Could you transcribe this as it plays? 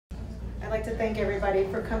like to thank everybody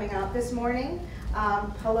for coming out this morning.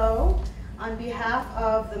 Hello. On behalf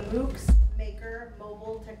of the MOOCs, Maker,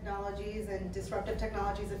 Mobile Technologies, and Disruptive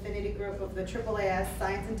Technologies Affinity Group of the AAAS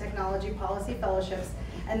Science and Technology Policy Fellowships,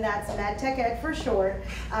 and that's MaDTechEd for short,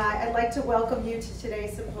 I'd like to welcome you to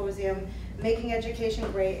today's symposium, Making Education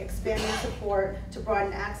Great, Expanding Support to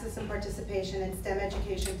Broaden Access and Participation in STEM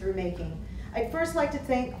Education Through Making. I'd first like to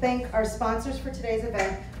thank our sponsors for today's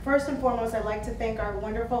event. First and foremost, I'd like to thank our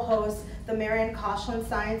wonderful hosts, the Marion Koshland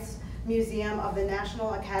Science Museum of the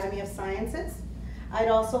National Academy of Sciences. I'd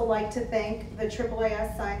also like to thank the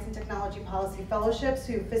AAAS Science and Technology Policy Fellowships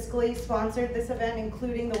who fiscally sponsored this event,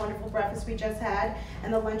 including the wonderful breakfast we just had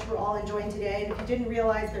and the lunch we're all enjoying today. And if you didn't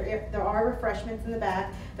realize, there are refreshments in the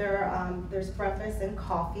back. There's breakfast and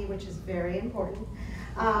coffee, which is very important.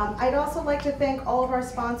 I'd also like to thank all of our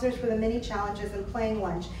sponsors for the many challenges and playing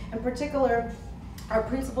lunch. In particular, our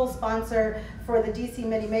principal sponsor for the DC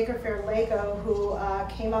Mini Maker Faire, LEGO, who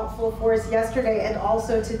came out full force yesterday and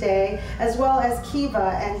also today, as well as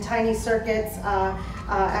Kiva and Tiny Circuits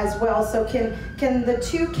as well. So can the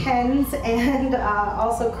two Kens and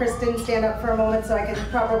also Kristen stand up for a moment so I can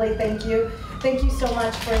properly thank you. Thank you so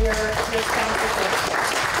much for your sponsorship.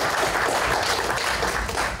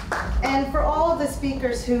 And for all of the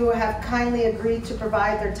speakers who have kindly agreed to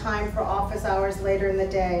provide their time for office hours later in the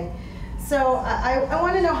day. So I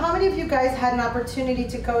want to know how many of you guys had an opportunity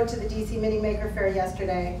to go to the DC Mini Maker Faire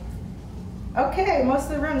yesterday? Okay, most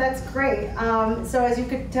of the room, that's great. So as you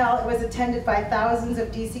could tell, it was attended by thousands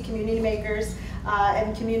of DC community makers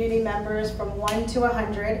and community members from 1 to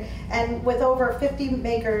 100. And with over 50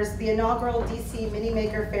 makers, the inaugural DC Mini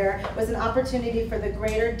Maker Faire was an opportunity for the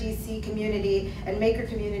greater DC community and maker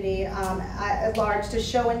community at large to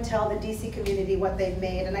show and tell the DC community what they've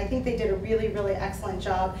made. And I think they did a really, really excellent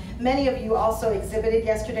job. Many of you also exhibited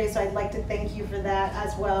yesterday, so I'd like to thank you for that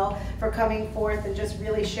as well, for coming forth and just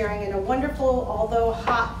really sharing in a wonderful, although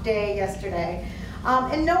hot day yesterday.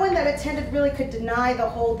 And no one that attended really could deny the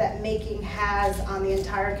hold that making has on the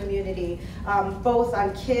entire community, both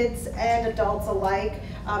on kids and adults alike,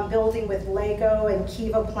 building with Lego and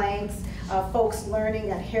Kiva planks, folks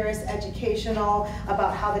learning at Harris Educational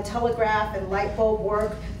about how the telegraph and light bulb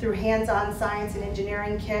work through hands-on science and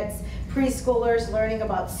engineering kits, preschoolers learning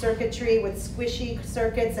about circuitry with squishy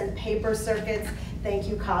circuits and paper circuits. Thank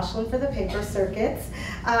you, Koshland, for the paper circuits.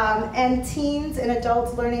 And teens and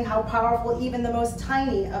adults learning how powerful even the most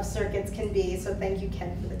tiny of circuits can be. So thank you,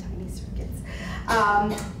 Ken, for the tiny circuits.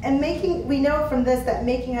 And we know from this that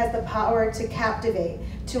making has the power to captivate,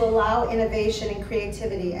 to allow innovation and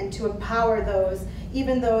creativity, and to empower those,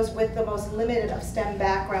 even those with the most limited of STEM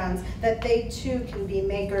backgrounds, that they too can be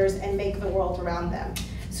makers and make the world around them.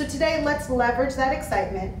 So today, let's leverage that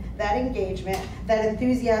excitement, that engagement, that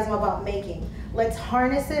enthusiasm about making. Let's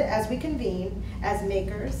harness it as we convene, as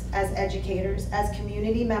makers, as educators, as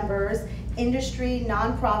community members, industry,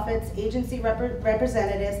 nonprofits, agency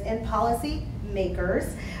representatives, and policy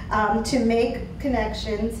makers to make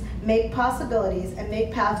connections, make possibilities, and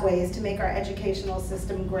make pathways to make our educational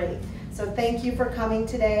system great. So thank you for coming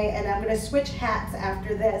today, and I'm going to switch hats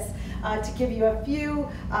after this to give you a few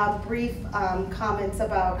brief comments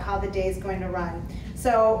about how the day is going to run.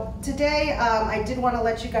 So today, I did want to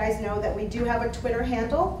let you guys know that we do have a Twitter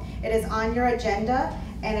handle. It is on your agenda,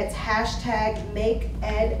 and it's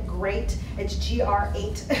 #MakeEdGreat. It's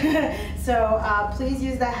GR8. So please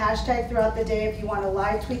use that hashtag throughout the day if you want to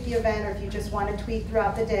live tweet the event or if you just want to tweet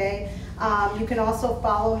throughout the day. You can also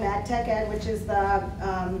follow MaDTechEd, which is the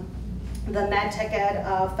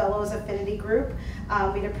MaDTechEd Fellows Affinity Group.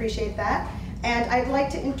 We'd appreciate that. And I'd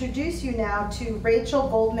like to introduce you now to Rachel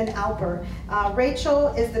Goldman-Alper. Rachel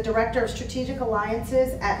is the Director of Strategic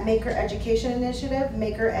Alliances at Maker Education Initiative,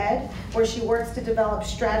 MakerEd, where she works to develop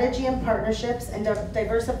strategy and partnerships and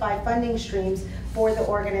diversify funding streams for the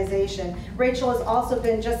organization. Rachel has also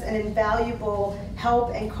been just an invaluable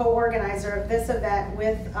help and co-organizer of this event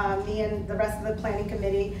with me and the rest of the planning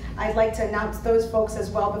committee. I'd like to announce those folks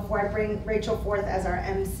as well before I bring Rachel forth as our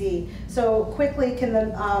MC. So quickly, can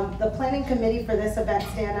the planning committee for this event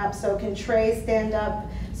stand up? So can Trey stand up?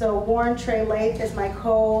 So Warren Trey Lath is my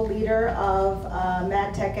co-leader of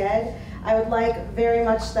MaDTechEd. I would like very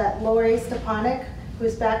much that Lori Stepanek,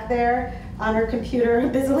 who's back there on her computer,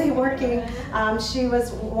 busily working. She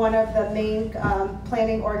was one of the main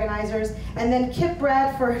planning organizers. And then Kip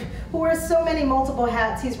Bradford, who wears so many multiple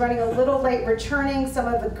hats. He's running a little late, returning some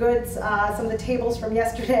of the goods, some of the tables from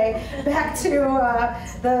yesterday back to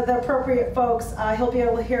the appropriate folks. He'll be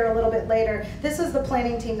able to hear a little bit later. This is the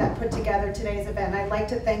planning team that put together today's event. I'd like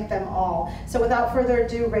to thank them all. So without further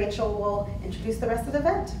ado, Rachel will introduce the rest of the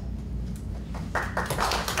event.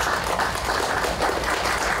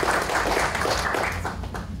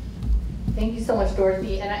 so much,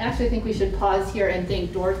 Dorothy. And I actually think we should pause here and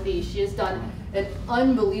thank Dorothy. She has done an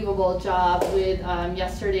unbelievable job with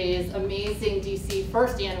yesterday's amazing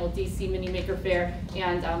first annual DC Mini Maker Fair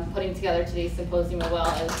and putting together today's symposium as well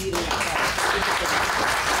as leading that.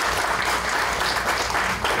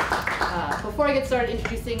 Before I get started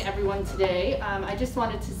introducing everyone today, I just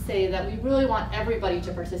wanted to say that we really want everybody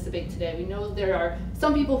to participate today. We know there are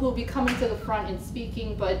some people who will be coming to the front and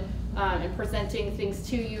speaking, and presenting things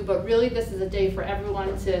to you, but really this is a day for everyone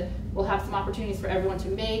we'll have some opportunities for everyone to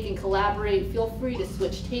make and collaborate. Feel free to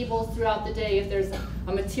switch tables throughout the day if there's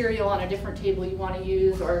a material on a different table you want to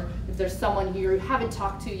use, or if there's someone who you haven't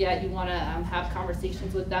talked to yet, you want to have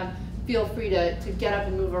conversations with them, feel free to get up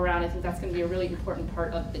and move around. I think that's going to be a really important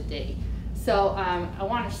part of the day. So I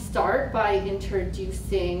want to start by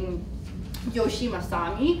introducing Yoshi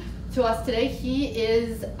Maisami to us today. He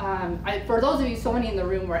is, for those of you, so many in the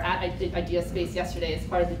room were at IdeaSpace yesterday as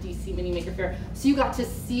part of the DC Mini Maker Fair, so you got to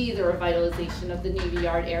see the revitalization of the Navy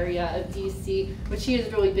Yard area of DC, which he has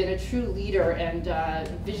really been a true leader and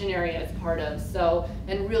visionary as part of,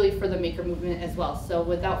 and really for the maker movement as well. So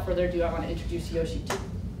without further ado, I want to introduce Yoshi to you.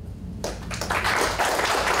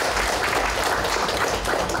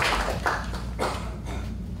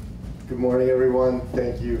 Good morning, everyone.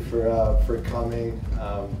 Thank you for coming.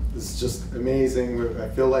 This is just amazing. I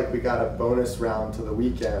feel like we got a bonus round to the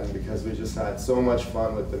weekend because we just had so much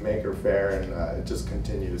fun with the Maker Fair, and it just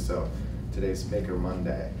continues. So today's Maker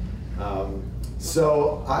Monday. I'm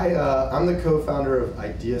the co-founder of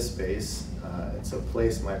IdeaSpace. It's a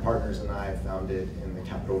place my partners and I founded in the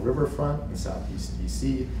Capitol Riverfront in Southeast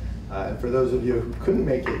DC. And for those of you who couldn't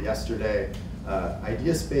make it yesterday,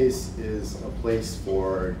 IdeaSpace is a place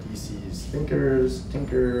for DC's thinkers,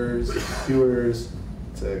 tinkers, doers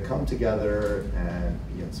to come together and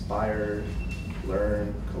be inspired,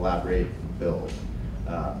 learn, collaborate, and build.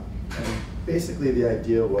 And basically the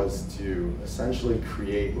idea was to essentially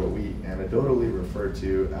create what we anecdotally refer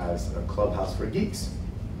to as a clubhouse for geeks.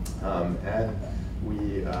 And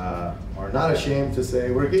we are not ashamed to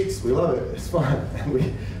say we're geeks. We love it. It's fun.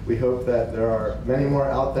 And we hope that there are many more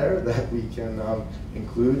out there that we can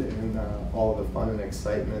include in all the fun and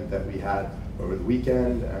excitement that we had over the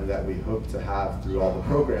weekend, and that we hope to have through all the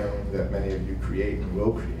programming that many of you create and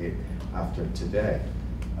will create after today.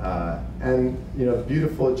 And the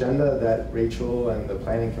beautiful agenda that Rachel and the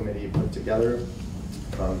planning committee put together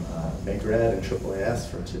from MaDTechEd and AAAS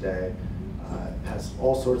for today has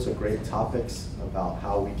all sorts of great topics about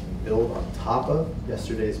how we can build on top of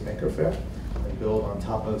yesterday's Maker Fair and build on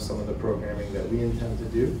top of some of the programming that we intend to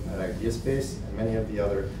do at IdeaSpace and many of the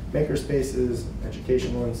other maker spaces,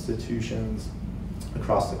 educational institutions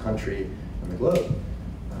across the country and the globe.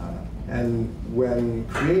 And when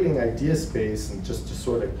creating IdeaSpace, and just to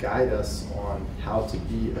sort of guide us on how to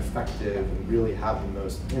be effective and really have the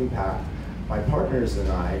most impact, my partners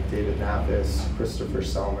and I, David Nappis, Christopher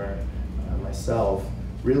Selmer, myself,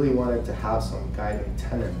 really wanted to have some guiding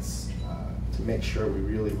tenets to make sure we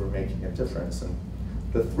really were making a difference. And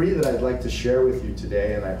the three that I'd like to share with you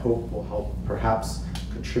today, and I hope will help perhaps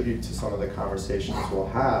contribute to some of the conversations we'll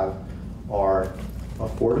have, are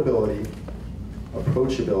affordability,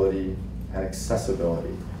 approachability, and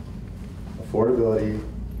accessibility. Affordability,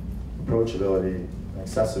 approachability, and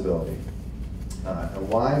accessibility. And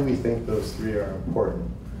why we think those three are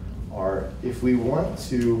important are, if we want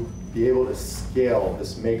to be able to scale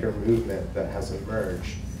this maker movement that has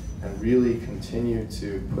emerged and really continue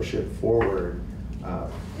to push it forward,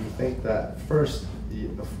 we think that first, the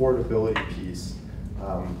affordability piece.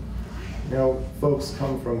 Folks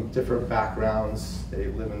come from different backgrounds, they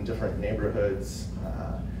live in different neighborhoods,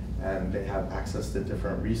 and they have access to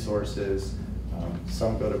different resources.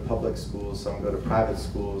 Some go to public schools, some go to private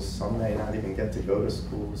schools, some may not even get to go to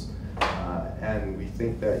schools. And we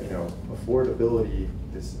think that affordability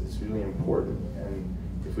is really important. And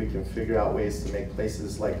if we can figure out ways to make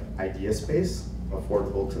places like IdeaSpace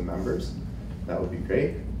affordable to members, that would be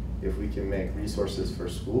great. If we can make resources for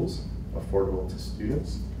schools affordable to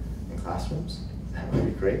students in classrooms, that would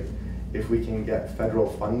be great. If we can get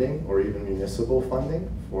federal funding or even municipal funding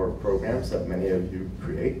for programs that many of you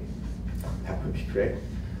create, that would be great.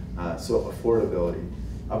 So affordability.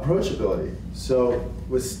 Approachability. So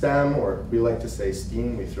with STEM, or we like to say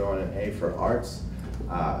STEAM, we throw in an A for arts,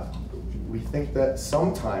 we think that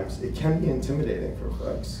sometimes it can be intimidating for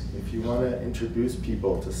folks. If you want to introduce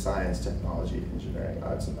people to science, technology, engineering,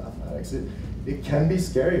 arts, and mathematics, it can be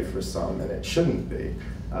scary for some, and it shouldn't be.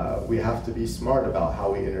 We have to be smart about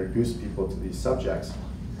how we introduce people to these subjects.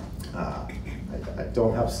 I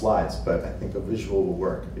don't have slides, but I think a visual will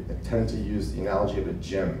work. I tend to use the analogy of a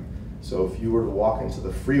gym. So if you were to walk into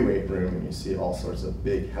the free weight room and you see all sorts of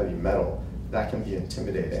big, heavy metal, that can be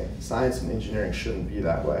intimidating. Science and engineering shouldn't be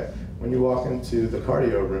that way. When you walk into the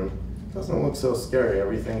cardio room, it doesn't look so scary.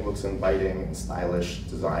 Everything looks inviting and stylish.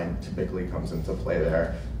 Design typically comes into play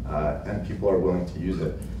there, and people are willing to use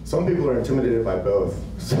it. Some people are intimidated by both,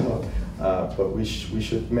 so, but we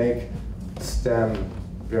should make STEM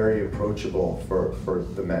very approachable for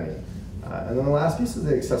the many. And then the last piece is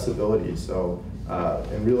the accessibility. So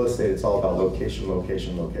in real estate, it's all about location,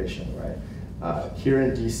 location, location, right? Here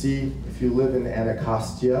in DC, if you live in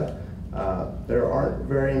Anacostia, there aren't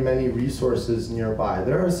very many resources nearby.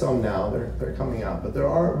 There are some now, they're coming out, but there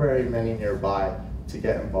aren't very many nearby to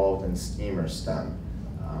get involved in STEAM or STEM.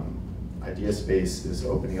 IdeaSpace is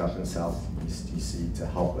opening up in Southeast DC to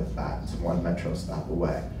help with that. It's one metro stop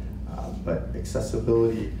away. But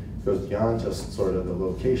accessibility goes beyond just sort of the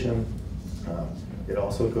location. It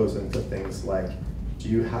also goes into things like, do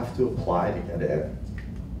you have to apply to get in,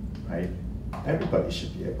 right? Everybody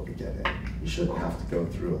should be able to get in. You shouldn't have to go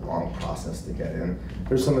through a long process to get in.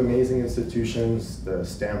 There's some amazing institutions, the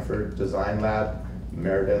Stanford Design Lab.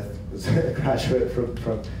 Meredith was a graduate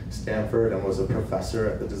from Stanford and was a professor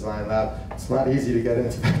at the Design Lab. It's not easy to get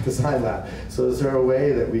into that Design Lab. So is there a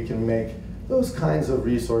way that we can make those kinds of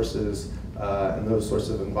resources and those sorts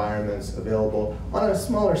of environments available on a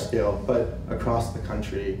smaller scale, but across the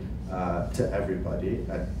country to everybody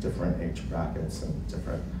at different age brackets and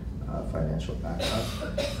different financial backgrounds?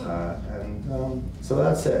 So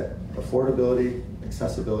that's it. Affordability,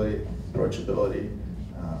 accessibility, approachability.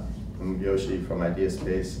 I'm Yoshi from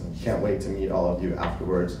IdeaSpace, and can't wait to meet all of you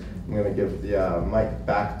afterwards. I'm going to give the mic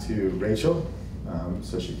back to Rachel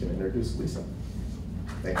so she can introduce Lisa.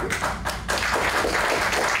 Thank you.